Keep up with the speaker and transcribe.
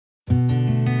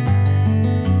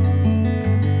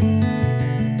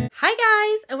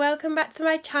Hi guys and welcome back to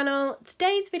my channel.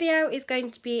 Today's video is going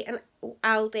to be an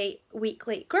Aldi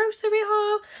weekly grocery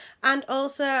haul and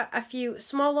also a few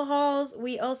smaller hauls.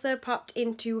 We also popped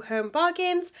into Home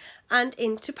Bargains and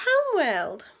into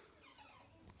Poundworld.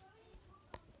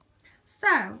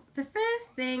 So the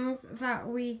first things that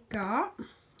we got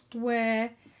were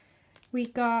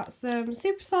some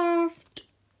super soft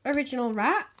original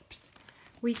wraps.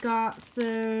 We got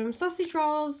some sausage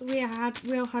rolls. We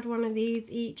all had one of these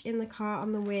each in the car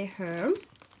on the way home.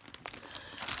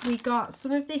 We got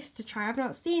some of this to try. I've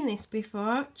not seen this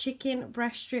before. Chicken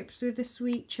breast strips with a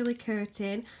sweet chilli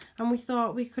coating. And we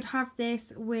thought we could have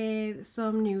this with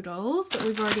some noodles that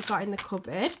we've already got in the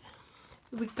cupboard.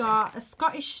 We got a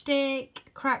Scottish steak,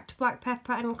 cracked black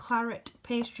pepper and claret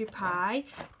pastry pie.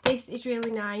 This is really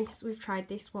nice. We've tried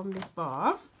this one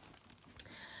before.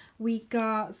 We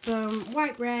got some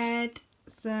white bread,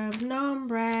 some naan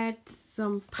bread,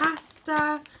 some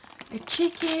pasta, a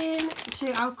chicken.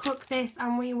 I'll cook this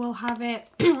and we will have it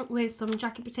with some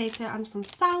jacket potato and some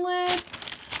salad.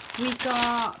 We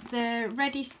got the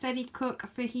Ready Steady Cook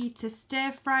fajita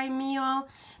stir fry meal.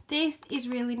 This is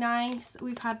really nice.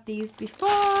 We've had these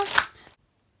before.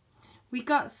 We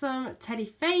got some teddy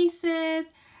faces.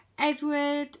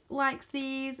 Edward likes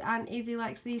these and Izzy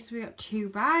likes these, so we got 2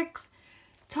 bags.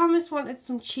 Thomas wanted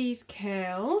some cheese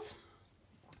curls.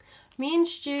 Me and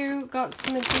Stu got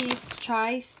some of these to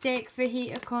try. Steak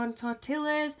fajita corn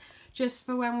tortillas, just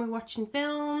for when we're watching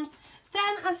films.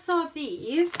 Then I saw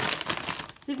these.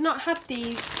 They've not had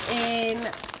these in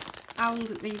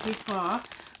Aldi before,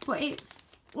 but it's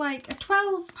like a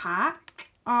 12 pack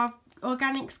of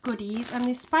organics goodies, and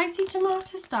there's spicy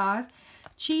tomato stars,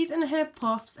 cheese and herb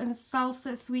puffs, and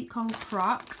salsa sweet corn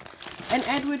crocs. And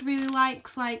Edward really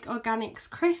likes like organics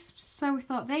crisps, so we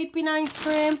thought they'd be nice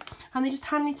for him, and they're just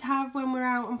handy to have when we're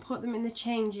out and put them in the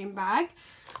changing bag.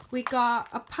 We got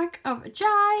a pack of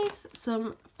chives,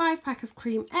 some 5-pack of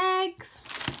cream eggs,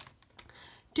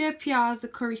 deux piazza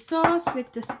curry sauce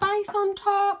with the spice on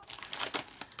top.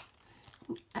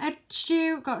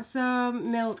 Stu got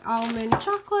some milk almond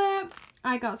chocolate.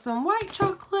 I got some white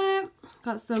chocolate.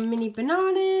 Got some mini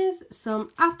bananas,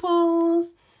 some apples,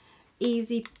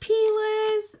 easy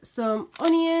peelers, some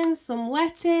onions, some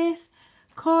lettuce,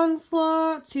 corn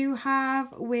slaw to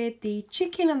have with the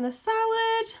chicken and the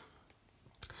salad.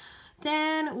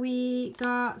 Then we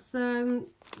got some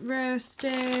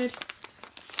roasted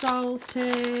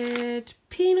salted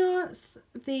peanuts.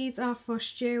 These are for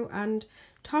Stu and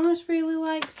Thomas really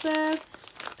likes those.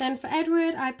 Then for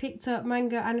Edward, I picked up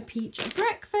mango and a peach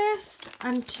breakfast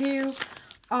and 2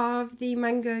 of the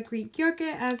mango Greek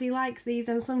yogurt, as he likes these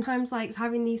and sometimes likes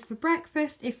having these for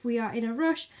breakfast if we are in a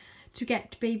rush to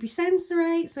get baby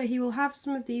sensory. So he will have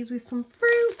some of these with some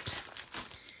fruit.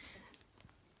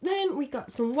 Then we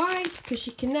got some wipes because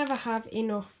you can never have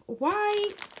enough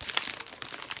wipes.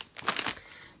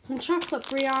 Some chocolate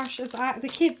brioche, as the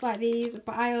kids like these,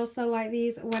 but I also like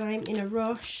these when I'm in a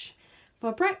rush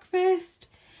for breakfast.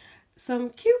 Some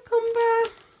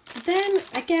cucumber. Then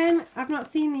again, I've not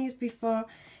seen these before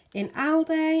in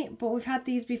Aldi, but we've had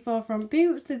these before from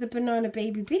Boots. They're the banana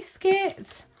baby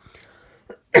biscuits.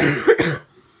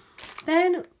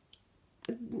 Then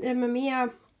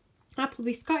Mia apple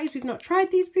biscottis. We've not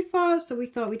tried these before, so we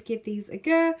thought we'd give these a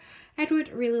go. Edward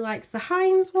really likes the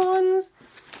Heinz ones.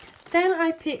 Then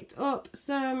I picked up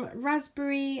some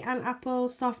raspberry and apple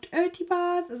soft oaty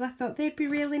bars, as I thought they'd be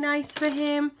really nice for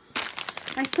him.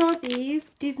 I saw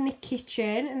these Disney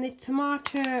Kitchen and the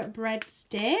tomato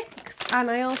breadsticks, and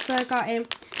I also got him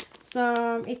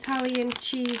some Italian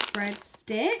cheese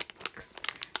breadsticks.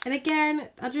 And again,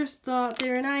 I just thought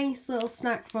they're a nice little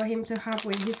snack for him to have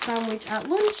with his sandwich at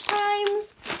lunch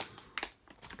times.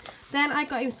 Then I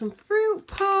got him some fruit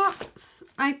pots.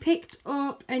 I picked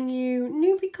up a new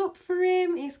Newbie cup for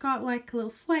him. He's got like a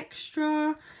little flex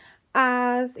straw,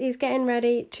 as he's getting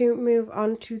ready to move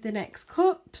on to the next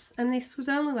cups, and this was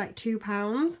only like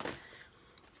 £2.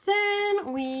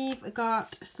 Then we've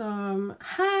got some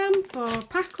ham for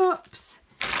pack-ups,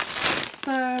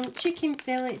 some chicken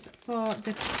fillets for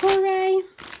the curry,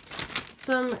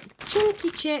 some chunky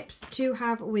chips to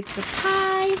have with the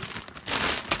pie.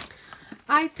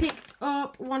 I picked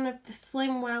up one of the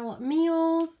Slimwell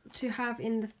meals to have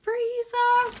in the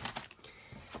freezer.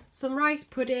 Some rice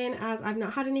pudding, as I've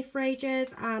not had any for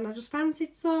ages and I just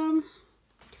fancied some.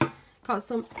 Got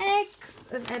some eggs,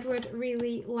 as Edward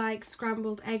really likes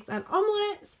scrambled eggs and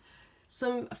omelettes.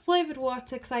 Some flavoured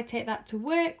water, because I take that to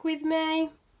work with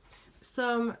me.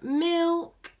 Some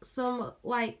milk, some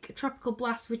like Tropical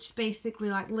Blast, which is basically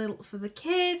like little for the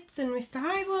kids, and Mr.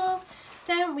 Hible.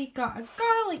 Then we got a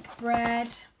garlic bread,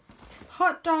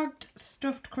 hot dogged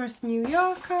stuffed crust New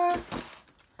Yorker,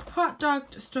 hot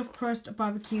dogged stuffed crust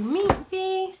barbecue meat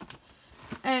feast,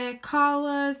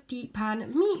 Carla's deep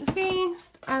pan meat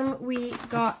feast, and we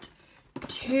got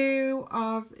 2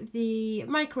 of the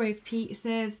microwave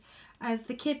pizzas, as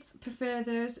the kids prefer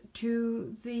those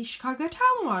to the Chicago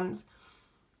town ones.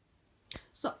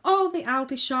 So all the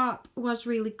Aldi shop was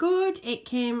really good. It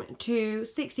came to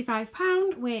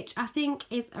 £65, which I think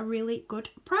is a really good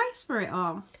price for it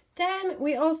all. Then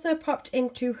we also popped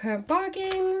into Home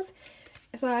Bargains.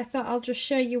 So I thought I'll just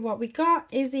show you what we got.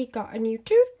 Izzy got a new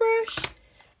toothbrush.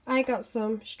 I got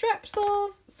some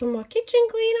Strepsils, some more kitchen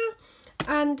cleaner.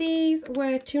 And these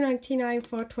were $2.99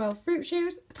 for 12 fruit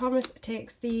chews. Thomas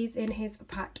takes these in his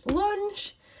packed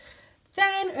lunch.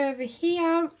 Then over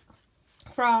here,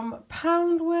 from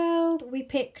Poundworld, we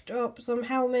picked up some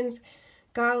Hellmann's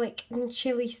garlic and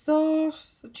chilli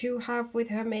sauce to have with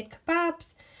homemade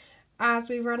kebabs, as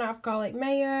we ran out of garlic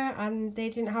mayo and they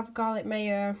didn't have garlic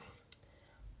mayo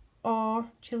or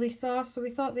chilli sauce, so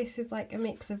we thought this is like a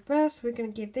mix of both, so we're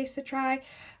going to give this a try,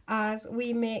 as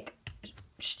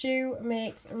Stu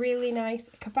makes really nice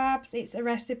kebabs. It's a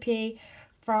recipe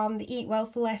from the Eat Well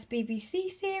for Less BBC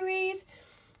series.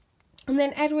 And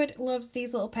then Edward loves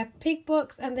these little Peppa Pig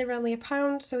books, and they're only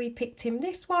 £1, so he picked him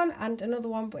this one and another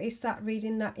one, but he's sat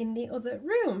reading that in the other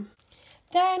room.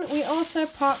 Then we also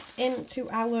popped into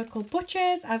our local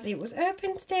butcher's, as it was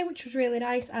open today, which was really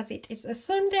nice as it is a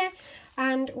Sunday,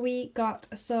 and we got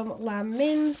some lamb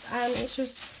mince, and it's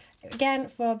just again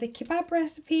for the kebab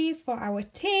recipe for our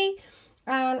tea,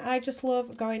 and I just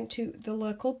love going to the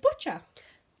local butcher.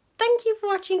 Thank you for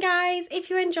watching, guys.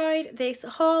 If you enjoyed this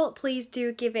haul, please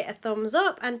do give it a thumbs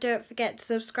up and don't forget to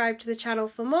subscribe to the channel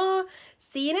for more.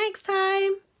 See you next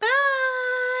time.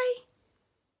 Bye!